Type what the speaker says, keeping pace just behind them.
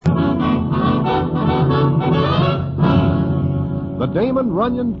the Damon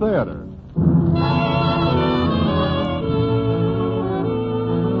Runyon Theater.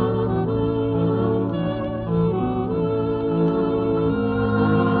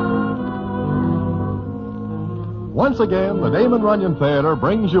 Once again, the Damon Runyon Theater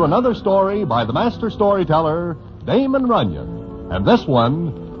brings you another story by the master storyteller, Damon Runyon. And this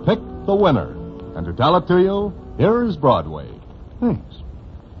one, Pick the Winner. And to tell it to you, here's Broadway. Thanks.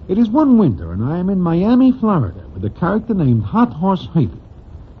 It is one winter, and I am in Miami, Florida, with a character named Hot Horse Herbie.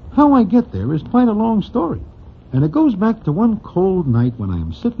 How I get there is quite a long story, and it goes back to one cold night when I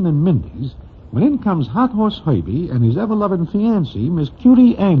am sitting in Mindy's, when in comes Hot Horse Herbie and his ever-loving fiancée, Miss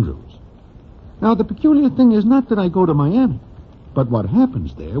Cutie Andrews. Now, the peculiar thing is not that I go to Miami, but what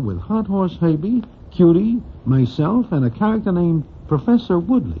happens there with Hot Horse Herbie, Cutie, myself, and a character named Professor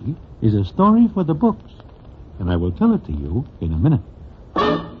Woodley is a story for the books, and I will tell it to you in a minute.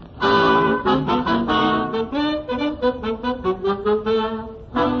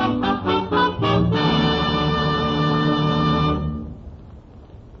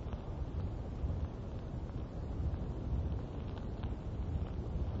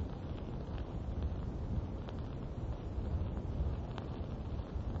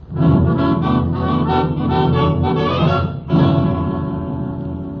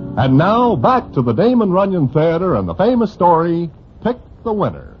 And now, back to the Damon Runyon Theater and the famous story, Pick the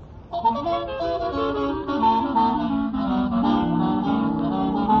Winner.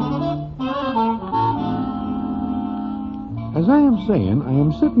 As I am saying, I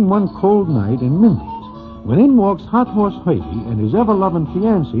am sitting one cold night in Mindy's, when in walks Hot Horse Herbie and his ever-loving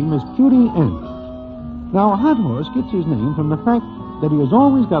fiancée, Miss Cutie Andrews. Now, a hot horse gets his name from the fact that he has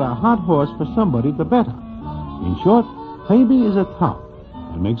always got a hot horse for somebody to bet on. In short, Herbie is a tout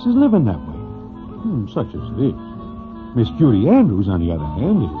and makes his living that way. Such as it is. Miss Cutie Andrews, on the other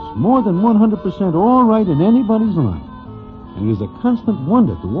hand, is more than 100% all right in anybody's line. And it is a constant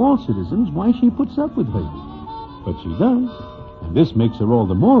wonder to all citizens why she puts up with Herbie. But she does, and this makes her all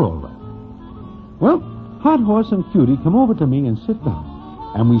the more all right. Well, Hot Horse and Cutie come over to me and sit down,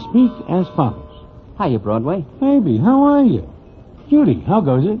 and we speak as follows. Hiya, Broadway. Herbie, how are you? Cutie, how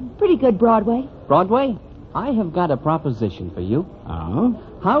goes it? Pretty good, Broadway. Broadway, I have got a proposition for you. Oh?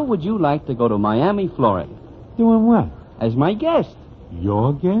 How would you like to go to Miami, Florida? Doing what? As my guest.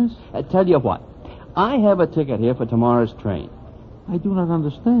 Your guest? Tell you what, I have a ticket here for tomorrow's train. I do not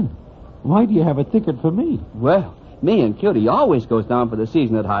understand. Why do you have a ticket for me? Well, me and Cutie always goes down for the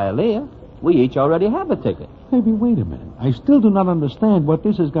season at Hialeah. We each already have a ticket. Herbie, wait a minute. I still do not understand what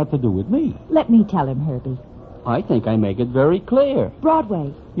this has got to do with me. Let me tell him, Herbie. I think I make it very clear.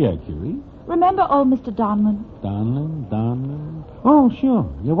 Broadway. Yeah, Cutie? Remember old Mr. Donlin? Donlin? Oh, sure.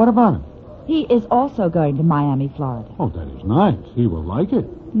 Yeah, what about him? He is also going to Miami, Florida. Oh, that is nice. He will like it.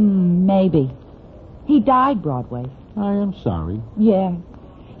 Maybe. He died, Broadway. I am sorry. Yeah.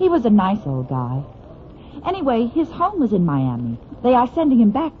 He was a nice old guy. Anyway, his home was in Miami. They are sending him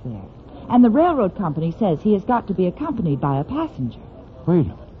back there. And the railroad company says he has got to be accompanied by a passenger.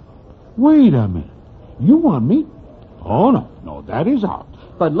 Wait a minute. You want me? Oh, no, that is out.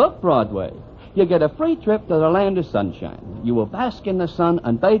 But look, Broadway, you get a free trip to the land of sunshine. You will bask in the sun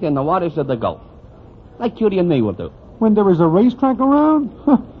and bathe in the waters of the Gulf, like Cutie and me will do. When there is a racetrack around?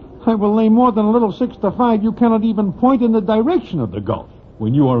 I will lay more than a little 6-5. You cannot even point in the direction of the Gulf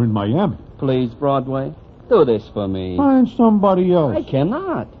when you are in Miami. Please, Broadway, do this for me. Find somebody else. I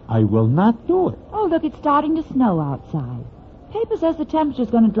cannot. I will not do it. Oh, look, it's starting to snow outside. Paper says the temperature's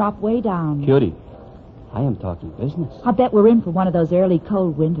going to drop way down. Cutie, I am talking business. I bet we're in for one of those early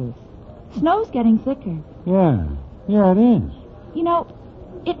cold winters. Snow's getting thicker. Yeah, it is. You know,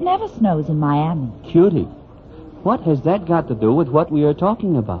 it never snows in Miami. Cutie, what has that got to do with what we are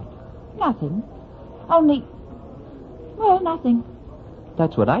talking about? Nothing. Nothing.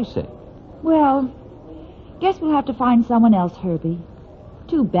 That's what I say. Well, guess we'll have to find someone else, Herbie.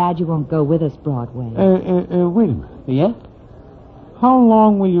 Too bad you won't go with us, Broadway. Wait a minute. Yeah? How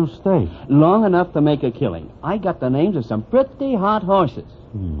long will you stay? Long enough to make a killing. I got the names of some pretty hot horses.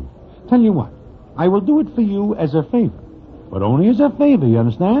 Tell you what, I will do it for you as a favor. But only as a favor, you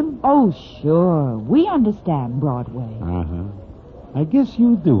understand? Oh, sure. We understand, Broadway. Uh-huh. I guess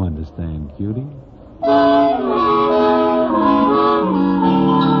you do understand, Cutie.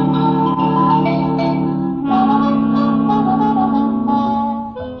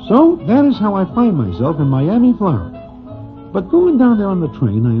 So, that is how I find myself in Miami, Florida. But going down there on the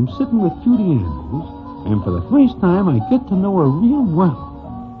train, I am sitting with Cutie Andrews, and for the first time, I get to know her real well.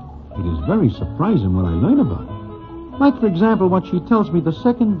 It is very surprising what I learn about her. Like, for example, what she tells me the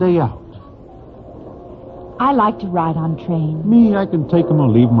second day out. I like to ride on trains. Me, I can take 'em or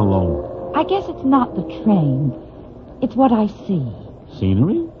leave 'em alone. I guess it's not the train. It's what I see.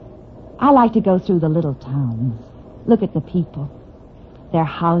 Scenery? I like to go through the little towns. Look at the people. Their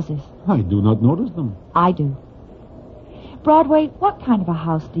houses. I do not notice them. I do. Broadway, what kind of a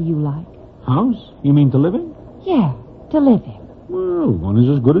house do you like? House? You mean to live in? Yeah, to live in. Well, one is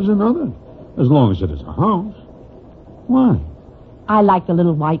as good as another, as long as it is a house. Why? I like the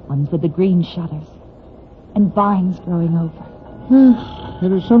little white ones with the green shutters and vines growing over.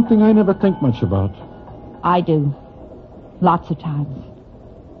 It is something I never think much about. I do. Lots of times.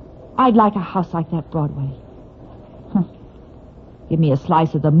 I'd like a house like that, Broadway. Give me a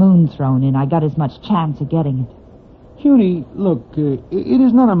slice of the moon thrown in. I got as much chance of getting it. Cutie, look, it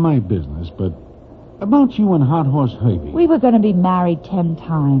is none of my business, but about you and Hot Horse Herbie. We were going to be married 10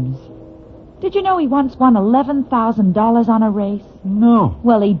 times. Did you know he once won $11,000 on a race? No.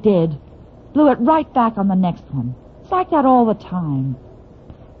 Well, he did. Blew it right back on the next one. It's like that all the time.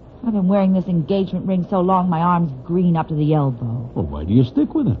 I've been wearing this engagement ring so long my arm's green up to the elbow. Well, why do you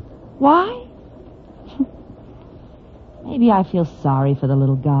stick with it? Why? Maybe I feel sorry for the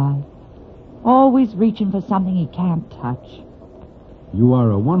little guy. Always reaching for something he can't touch. You are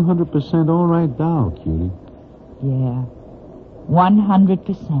a 100% all right doll, Cutie. Yeah,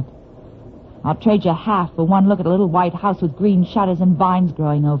 100%. I'll trade you half for one look at a little white house with green shutters and vines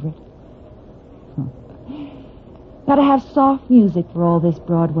growing over it. Gotta have soft music for all this,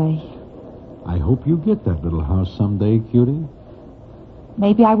 Broadway. I hope you get that little house someday, Cutie.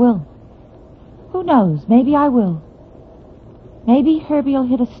 Maybe I will. Who knows? Maybe I will. Maybe Herbie'll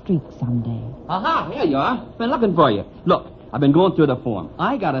hit a streak someday. Aha, here you are. Been looking for you. Look, I've been going through the form.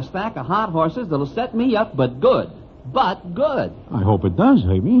 I got a stack of hot horses that'll set me up, but good. But good. I hope it does,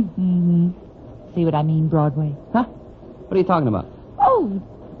 Herbie. Mm-hmm. See what I mean, Broadway? Huh? What are you talking about? Oh,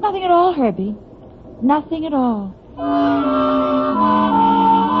 nothing at all, Herbie. Nothing at all.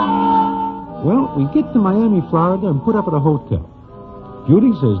 Well, we get to Miami, Florida, and put up at a hotel.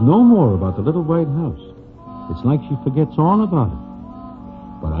 Cutie says no more about the little white house. It's like she forgets all about it.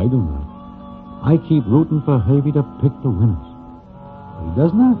 But I do not. I keep rooting for Herbie to pick the winners. But he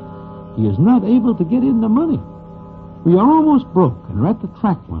does not. He is not able to get in the money. We are almost broke and are at the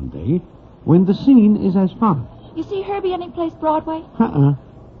track one day when the scene is as follows. You see Herbie anyplace, Broadway? Uh-uh.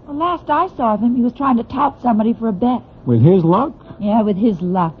 Well, last I saw of him, he was trying to tout somebody for a bet. With his luck? Yeah, with his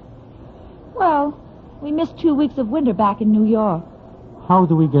luck. Well, we missed 2 weeks of winter back in New York. How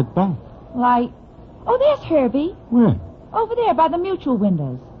do we get back? Oh, there's Herbie. Where? Over there by the mutual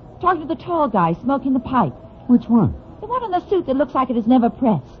windows. Talking to the tall guy smoking the pipe. Which one? The one in the suit that looks like it is never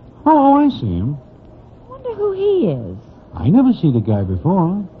pressed. Oh, I see him. Wonder who he is. I never see the guy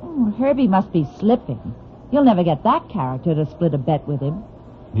before. Oh, Herbie must be slipping. You'll never get that character to split a bet with him.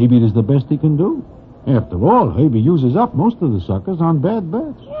 Maybe it is the best he can do. After all, Herbie uses up most of the suckers on bad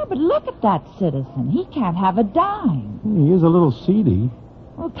bets. Yeah, but look at that citizen. He can't have a dime. He is a little seedy.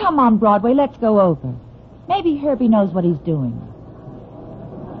 Well, come on, Broadway. Let's go over. Maybe Herbie knows what he's doing.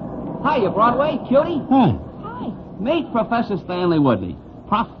 Hiya, Broadway. Cutie. Hi. Hi. Meet Professor Stanley Woodley.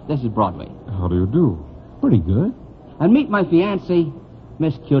 Prof, this is Broadway. How do you do? Pretty good. And meet my fiancée,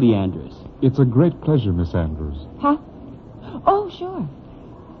 Miss Cutie Andrews. It's a great pleasure, Miss Andrews. Huh? Oh, sure.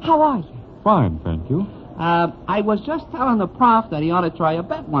 How are you? Fine, thank you. I was just telling the prof that he ought to try a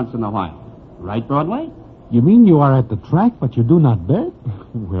bet once in a while. Right, Broadway? You mean you are at the track, but you do not bet?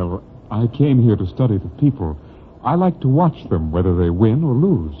 Well, I came here to study the people. I like to watch them, whether they win or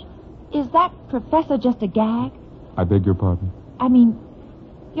lose. Is that professor just a gag? I beg your pardon? I mean,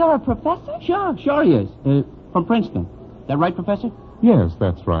 you're a professor? Sure he is. From Princeton. That right, Professor? Yes,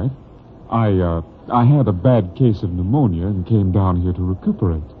 that's right. I had a bad case of pneumonia and came down here to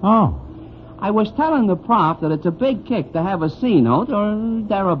recuperate. Oh. I was telling the prof that it's a big kick to have a C note or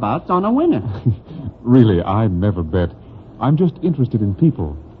thereabouts on a winner. Really, I never bet. I'm just interested in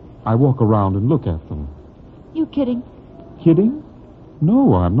people. I walk around and look at them. You kidding? Kidding?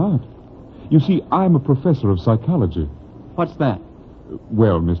 No, I'm not. You see, I'm a professor of psychology. What's that?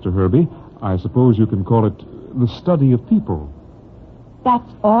 Well, Mr. Herbie, I suppose you can call it the study of people.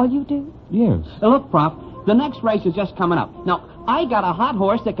 That's all you do? Yes. Look, Prof, the next race is just coming up. Now, I got a hot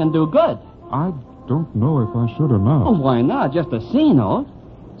horse that can do good. I don't know if I should or not. Oh, why not? Just a C note.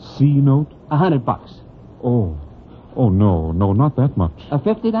 C note? $100. Oh, no, not that much. A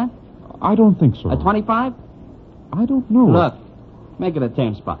 50 then? I don't think so. A 25? I don't know. Look, make it a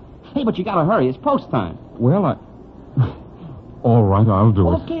 10 spot. Hey, but you gotta hurry. It's post time. Well, all right, I'll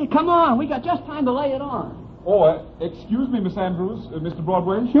do it. Okay, come on. We got just time to lay it on. Oh, excuse me, Miss Andrews, Mr.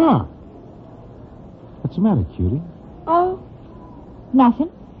 Broadway. Sure. What's the matter, Cutie? Oh,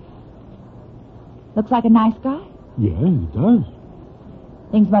 nothing. Looks like a nice guy. Yeah, he does.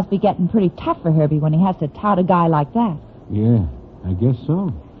 Things must be getting pretty tough for Herbie when he has to tout a guy like that. Yeah, I guess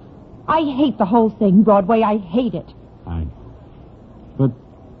so. I hate the whole thing, Broadway. I hate it. But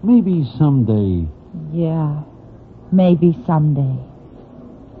maybe someday... Yeah, maybe someday.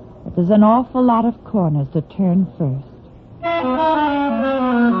 But there's an awful lot of corners to turn first.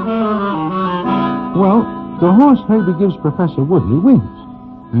 Well, the horse Herbie gives Professor Woodley wins.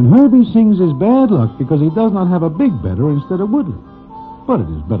 And Herbie sings his bad luck because he does not have a big better instead of Woodley. But it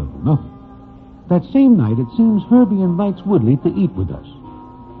is better than nothing. That same night, it seems Herbie invites Woodley to eat with us.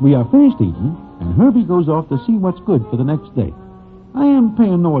 We are finished eating, and Herbie goes off to see what's good for the next day. I am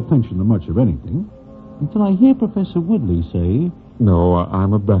paying no attention to much of anything until I hear Professor Woodley say... No,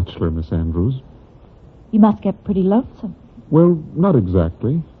 I'm a bachelor, Miss Andrews. You must get pretty lonesome. Well, not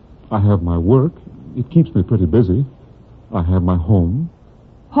exactly. I have my work. It keeps me pretty busy. I have my home.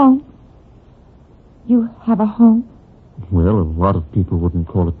 Home? You have a home? Well, a lot of people wouldn't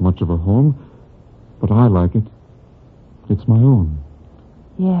call it much of a home, but I like it. It's my own.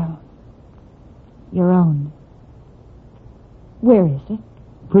 Yeah. Your own. Where is it?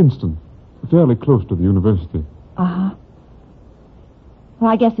 Princeton, fairly close to the university. Uh-huh.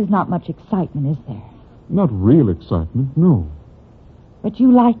 Well, I guess there's not much excitement, is there? Not real excitement, no. But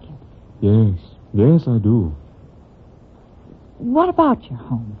you like it. Yes, I do. What about your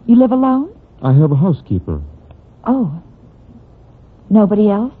home? You live alone? I have a housekeeper. Oh. Nobody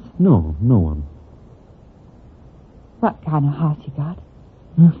else? No one. What kind of house you got?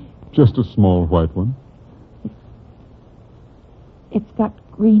 Just a small white one. It's got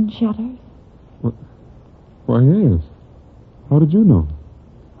green shutters? Why, yes. How did you know?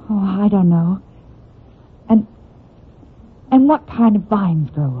 Oh, I don't know. And what kind of vines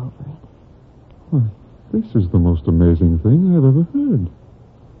grow over it? Why, this is the most amazing thing I've ever heard.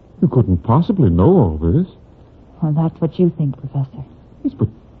 You couldn't possibly know all this. Well, that's what you think, Professor. Yes, but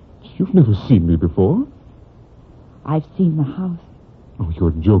you've never seen me before. I've seen the house. Oh,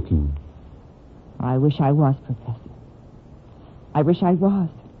 you're joking. I wish I was, Professor. I wish I was.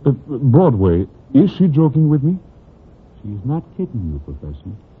 Broadway, is she joking with me? She's not kidding you,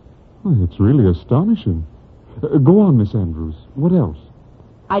 Professor. Why, it's really astonishing. Go on, Miss Andrews. What else?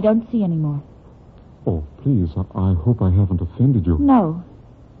 I don't see any more. Oh, please, I hope I haven't offended you. No.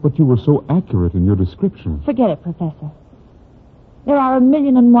 But you were so accurate in your description. Forget it, Professor. There are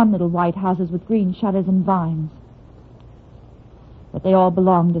 1,000,001 little white houses with green shutters and vines. But they all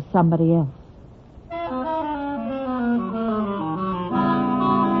belong to somebody else.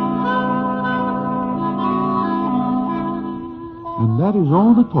 And that is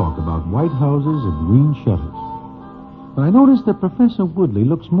all the talk about white houses and green shutters. But I noticed that Professor Woodley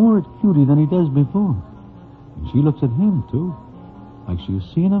looks more at Cutie than he does before. And she looks at him, too, like she is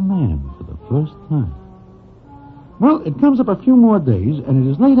seeing a man for the first time. Well, it comes up a few more days, and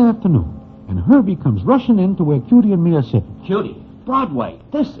it is late afternoon, and Herbie comes rushing in to where Cutie and me are sitting. Cutie, Broadway,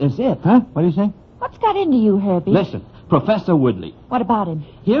 this is it. Huh? What do you say? What's got into you, Herbie? Listen, Professor Woodley. What about him?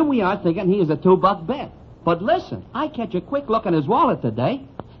 Here we are thinking he is a $2 bet. But listen, I catch a quick look in his wallet today.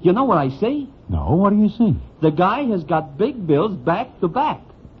 You know what I see? No, what do you see? The guy has got big bills back to back.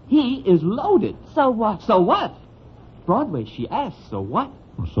 He is loaded. So what? So what? Broadway, she asks, so what?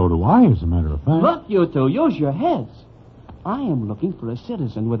 Well, so do I, as a matter of fact. Look, you two, use your heads. I am looking for a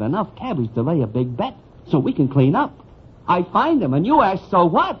citizen with enough cabbage to lay a big bet so we can clean up. I find him, and you ask, so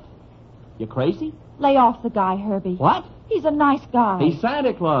what? You crazy? Lay off the guy, Herbie. What? He's a nice guy. He's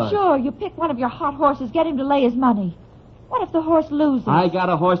Santa Claus. Sure, you pick one of your hot horses, get him to lay his money. What if the horse loses? I got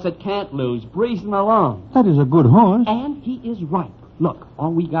a horse that can't lose, breezing along. That is a good horse. And he is right. Look,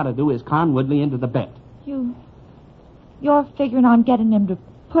 all we got to do is con Woodley into the bet. You're figuring on getting him to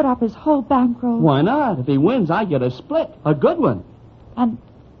put up his whole bankroll? Why not? If he wins, I get a split. A good one. And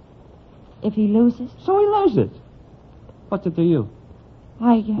if he loses? So he loses. What's it to you?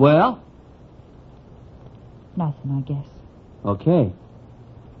 Well? Nothing, I guess. Okay.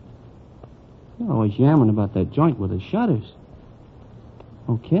 You're always yammering about that joint with the shutters.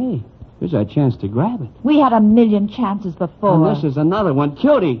 Okay. Here's our chance to grab it. We had 1,000,000 chances before. And this is another one.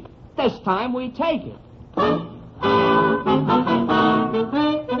 Cutie, this time we take it.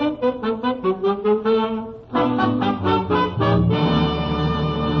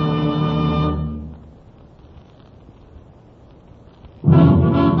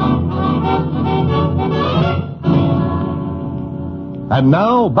 And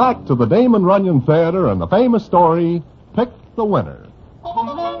now, back to the Damon Runyon Theater and the famous story, Pick the Winner.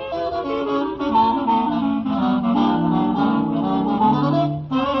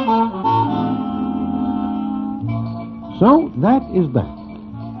 So, that is that.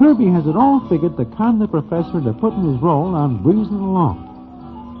 Herbie has it all figured to con the professor into putting his role on breezing along.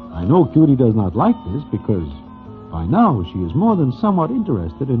 I know Cutie does not like this because by now she is more than somewhat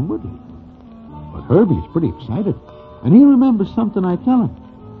interested in Woodley. But Herbie is pretty excited, and he remembers something I tell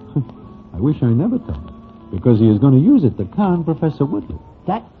him. I wish I never tell him, because he is going to use it to con Professor Woodley.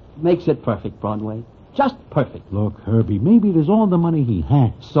 That makes it perfect, Broadway. Just perfect. Look, Herbie, maybe it is all the money he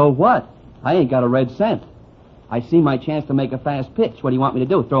has. So what? I ain't got a red cent. I see my chance to make a fast pitch. What do you want me to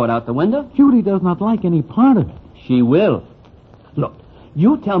do, throw it out the window? Cutie does not like any part of it. She will. Look,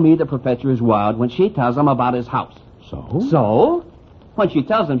 you tell me the professor is wild when she tells him about his house. So? So? When she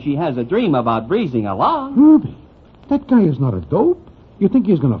tells him she has a dream about breezing along. Herbie, that guy is not a dope. You think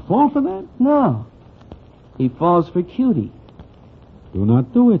he's going to fall for that? No. He falls for Cutie. Do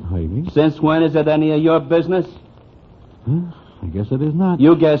not do it, Heidi. Since when is it any of your business? Huh? I guess it is not.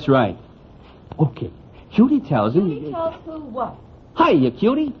 You guess right. Okay. Cutie tells him... Cutie tells who what? Hiya,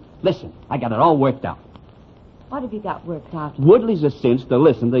 Cutie. Listen, I got it all worked out. What have you got worked out? Woodley's a cinch to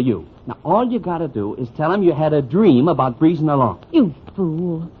listen to you. Now, all you got to do is tell him you had a dream about breezing along. You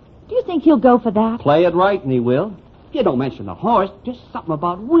fool. Do you think he'll go for that? Play it right, and he will. You don't mention the horse, just something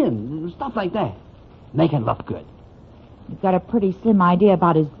about wind, stuff like that. Make it look good. You've got a pretty slim idea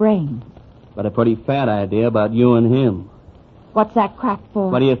about his brain. But a pretty fat idea about you and him. What's that crack for?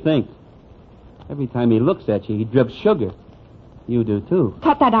 What do you think? Every time he looks at you, he drips sugar. You do, too.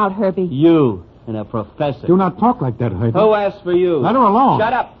 Cut that out, Herbie. You and a professor. Do not talk like that, Heidi. Who asked for you? Let her alone.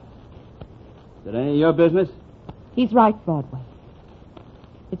 Shut up. Is it any of your business? He's right, Broadway.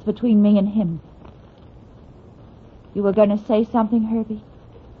 It's between me and him. You were going to say something, Herbie?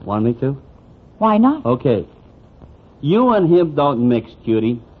 Want me to? Why not? Okay. You and him don't mix,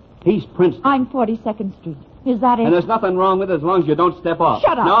 Cutie. He's Princeton. I'm 42nd Street. Is that it? And there's nothing wrong with it as long as you don't step off.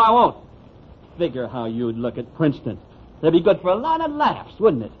 Shut up. No, I won't. Figure how you'd look at Princeton. That'd be good for a lot of laughs,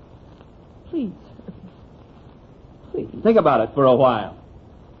 wouldn't it? Please, Herbie. Please. Think about it for a while.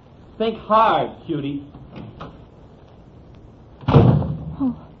 Think hard, Cutie.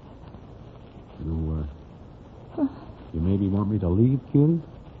 Oh, You maybe want me to leave, Cutie?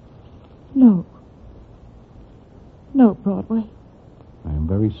 no. No, Broadway. I am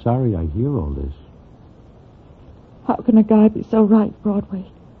very sorry I hear all this. How can a guy be so right, Broadway?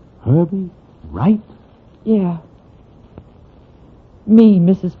 Herbie, right? Yeah. Me,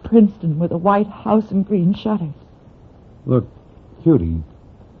 Mrs. Princeton, with a white house and green shutters. Look, Cutie,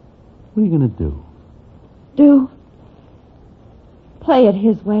 what are you going to do? Do? Play it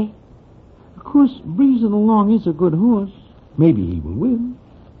his way. Of course, breezing along is a good horse. Maybe he will win.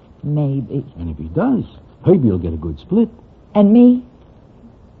 Maybe. And if he does, Herbie will get a good split. And me?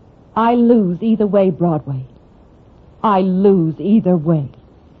 I lose either way, Broadway. I lose either way.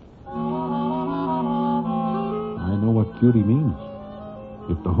 I know what Cutie means.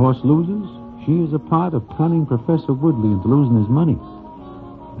 If the horse loses, she is a part of conning Professor Woodley into losing his money.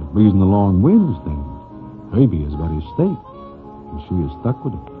 If breezing along wins, then Herbie has got his stake, and she is stuck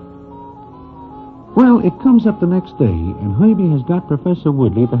with it. Well, it comes up the next day, and Herbie has got Professor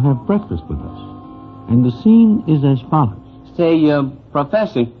Woodley to have breakfast with us. And the scene is as follows. Say,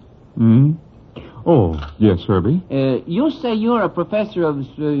 Professor, Hmm? Oh, yes, Herbie. you say you're a professor of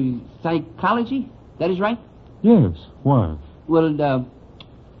psychology? That is right? Yes, why? Well,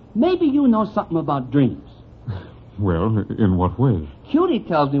 maybe you know something about dreams. Well, in what way? Cutie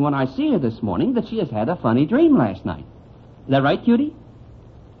tells me when I see her this morning that she has had a funny dream last night. Is that right, Cutie?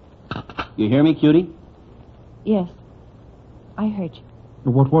 You hear me, Cutie? Yes. I heard you.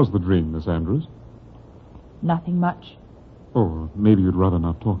 What was the dream, Miss Andrews? Nothing much. Oh, maybe you'd rather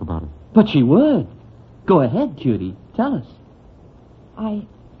not talk about it. But she would. Go ahead, Cutie. Tell us.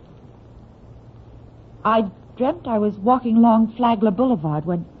 I dreamt I was walking along Flagler Boulevard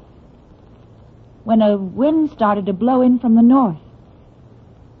when a wind started to blow in from the north.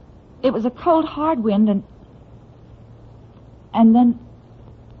 It was a cold, hard wind, and then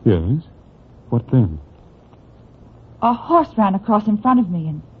Yes? What then? a horse ran across in front of me,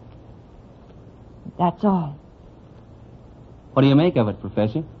 and that's all. What do you make of it,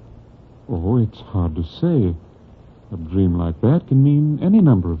 Professor? Oh, it's hard to say. A dream like that can mean any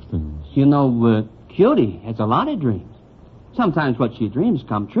number of things. You know, Cutie has a lot of dreams. Sometimes what she dreams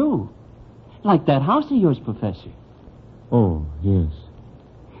come true. Like that house of yours, Professor. Oh, yes.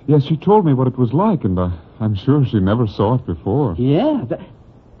 Yes, she told me what it was like, and I'm sure she never saw it before. Yeah.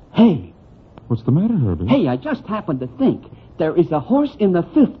 Hey, What's the matter, Herbie? hey, I just happened to think. There is a horse in the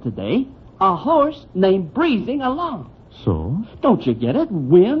fifth today. A horse named Breezing Along. So? Don't you get it?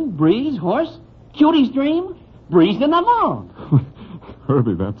 Wind, breeze, horse. Cutie's dream, breezing along.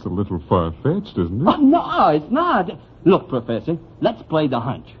 Herbie, that's a little far-fetched, isn't it? Oh, no, it's not. Look, Professor, let's play the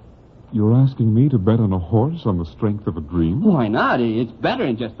hunch. You're asking me to bet on a horse on the strength of a dream? Why not? It's better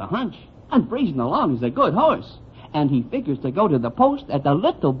than just a hunch. And Breezing Along is a good horse. And he figures to go to the post at a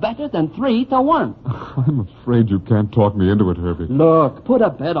little better than 3-1. I'm afraid you can't talk me into it, Herbie. Look, put a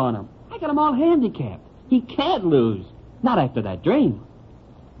bet on him. I got him all handicapped. He can't lose. Not after that dream.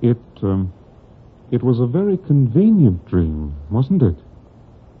 It was a very convenient dream, wasn't it?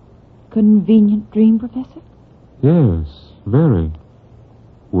 Convenient dream, Professor? Yes, very.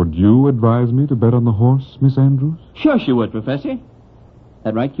 Would you advise me to bet on the horse, Miss Andrews? Sure she would, Professor.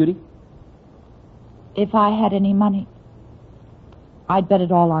 That right, Cutie? If I had any money, I'd bet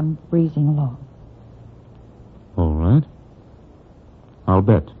it all on Breezing Along. All right. I'll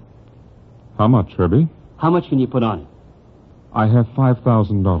bet. How much, Herbie? How much can you put on it? I have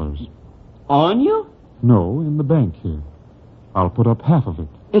 $5,000. On you? No, in the bank here. I'll put up half of it.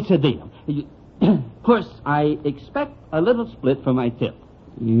 It's a deal. Of course, I expect a little split for my tip.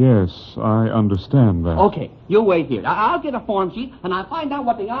 Yes, I understand that. Okay, you wait here. I'll get a form sheet, and I'll find out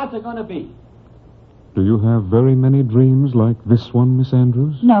what the odds are going to be. Do you have very many dreams like this one, Miss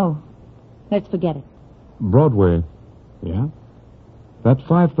Andrews? No. Let's forget it. Broadway. Yeah? That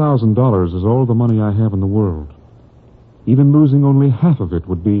 $5,000 is all the money I have in the world. Even losing only half of it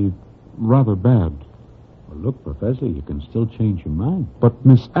would be rather bad. Well, look, Professor, you can still change your mind. But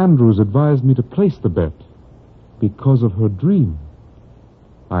Miss Andrews advised me to place the bet because of her dream.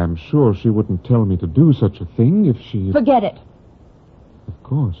 I am sure she wouldn't tell me to do such a thing if she... Forget it. Of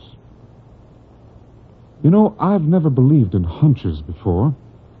course. You know, I've never believed in hunches before.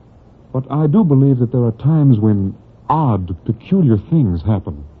 But I do believe that there are times when odd, peculiar things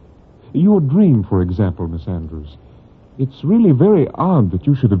happen. Your dream, for example, Miss Andrews. It's really very odd that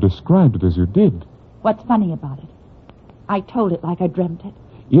you should have described it as you did. What's funny about it? I told it like I dreamt it.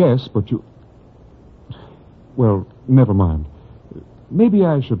 Yes, but you... Well, never mind. Maybe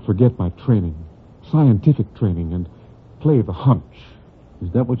I should forget my training, scientific training, and play the hunch.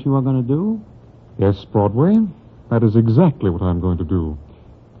 Is that what you are going to do? Yes, Broadway, that is exactly what I'm going to do.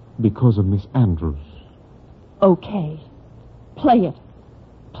 Because of Miss Andrews. Okay. Play it.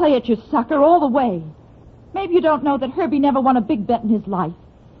 Play it, you sucker, all the way. Maybe you don't know that Herbie never won a big bet in his life.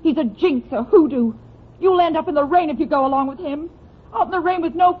 He's a jinx, a hoodoo. You'll end up in the rain if you go along with him. Out in the rain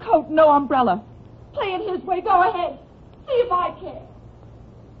with no coat and no umbrella. Play it his way. Go ahead. See if I care.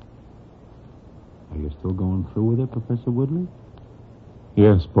 Are you still going through with it, Professor Woodley?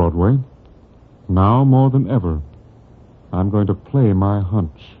 Yes, Broadway. Now more than ever, I'm going to play my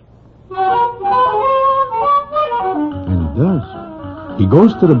hunch. And he does. He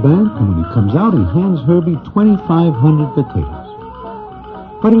goes to the bank, and when he comes out, he hands Herbie 2,500 potatoes.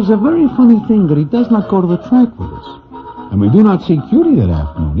 But it's a very funny thing that he does not go to the track with us. And we do not see Cutie that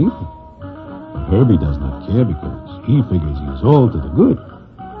afternoon either. But Herbie does not care because he figures he is all to the good.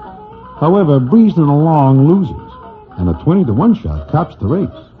 However, Breezing Along loses, and a 20-1 shot tops the race.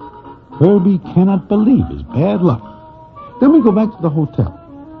 Herbie cannot believe his bad luck. Then we go back to the hotel,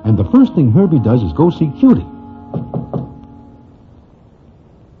 and the first thing Herbie does is go see Cutie.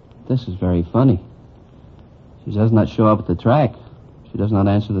 This is very funny. She does not show up at the track. She does not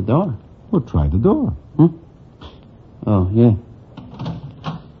answer the door. Well, try the door. Oh, yeah.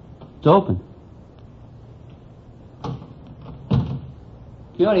 It's open.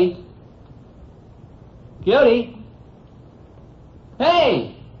 Cutie. Cutie.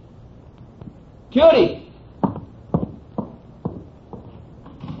 Hey! Cutie!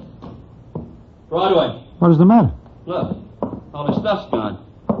 Broadway. What is the matter? Look, all her stuff's gone.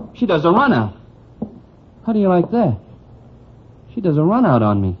 She does a run out. How do you like that? She does a run out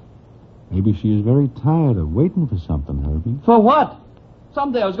on me. Maybe she is very tired of waiting for something, Herbie. For what?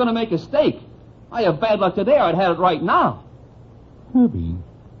 Someday I was going to make a steak. I have bad luck today. I'd have it right now. Herbie.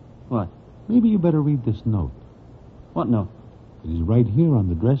 What? Maybe you better read this note. What note? It is right here on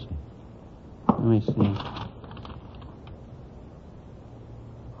the dresser. Let me see.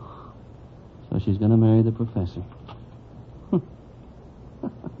 So she's going to marry the professor.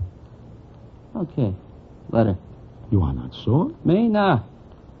 Okay. Letter. You are not sure? Me? Nah.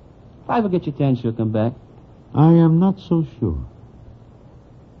 If I ever get your 10, she'll come back. I am not so sure.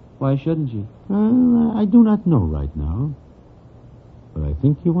 Why shouldn't you? I do not know right now. But I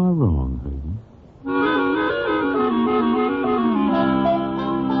think you are wrong, Herbie.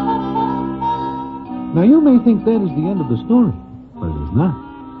 Now, you may think that is the end of the story, but it is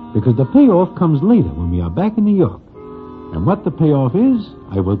not. Because the payoff comes later when we are back in New York. And what the payoff is,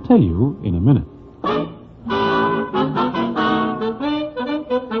 I will tell you in a minute.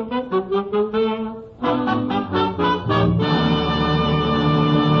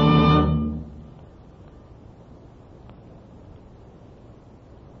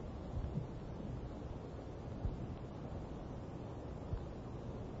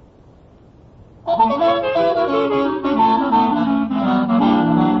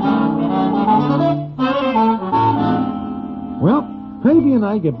 Judy and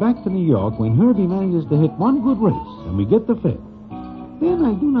I get back to New York when Herbie manages to hit one good race, and we get the fifth. Then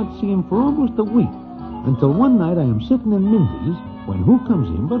I do not see him for almost a week, until one night I am sitting in Mindy's when who comes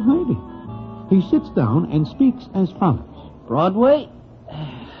in but Herbie. He sits down and speaks as follows. Broadway,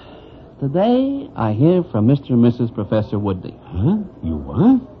 today I hear from Mr. and Mrs. Professor Woodley. Huh? You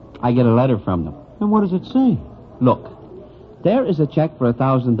what? I get a letter from them. And what does it say? Look, there is a check for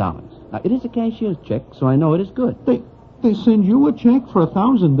 $1,000. Now, it is a cashier's check, so I know it is good. They send you a check for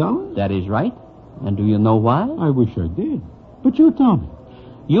 $1,000? That is right. And do you know why? I wish I did. But you tell me.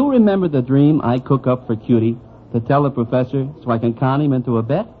 You remember the dream I cook up for Cutie to tell the professor so I can con him into a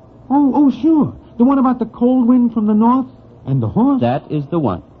bet? Oh, sure. The one about the cold wind from the north and the horse? That is the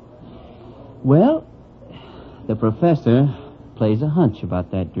one. Well, the professor plays a hunch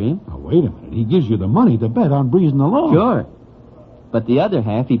about that dream. Now, wait a minute. He gives you the money to bet on breezing along. Sure. But the other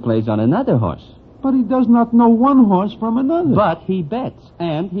half he plays on another horse. But he does not know one horse from another. But he bets,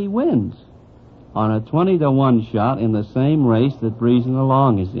 and he wins. On a 20-1 shot in the same race that Breezing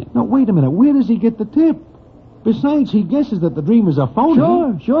Along is in. Now, wait a minute. Where does he get the tip? Besides, he guesses that the dream is a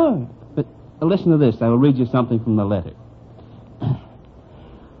phony. Sure. But listen to this. I will read you something from the letter.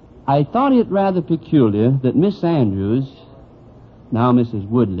 I thought it rather peculiar that Miss Andrews, now Mrs.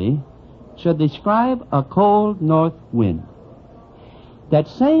 Woodley, should describe a cold north wind. That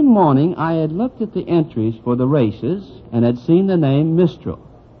same morning, I had looked at the entries for the races and had seen the name Mistral.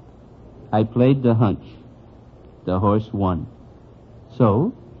 I played the hunch. The horse won.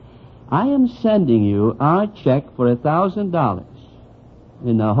 So, I am sending you our check for $1,000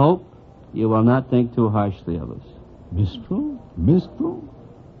 in the hope you will not think too harshly of us. Mistral?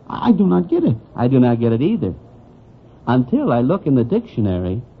 I do not get it. I do not get it either. Until I look in the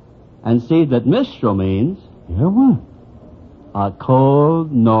dictionary and see that Mistral means... Yeah, what? A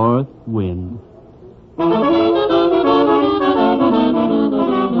cold north wind.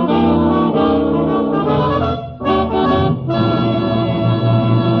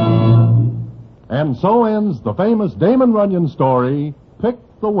 And so ends the famous Damon Runyon story, Pick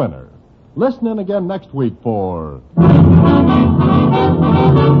the Winner. Listen in again next week for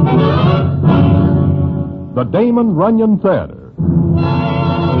The Damon Runyon Theater.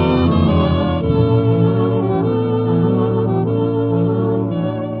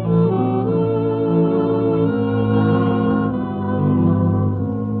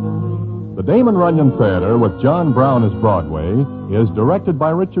 The Damon Runyon Theater, with John Brown as Broadway, is directed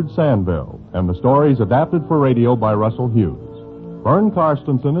by Richard Sandville, and the story is adapted for radio by Russell Hughes. Vern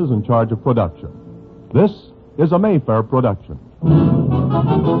Karstensen is in charge of production. This is a Mayfair production.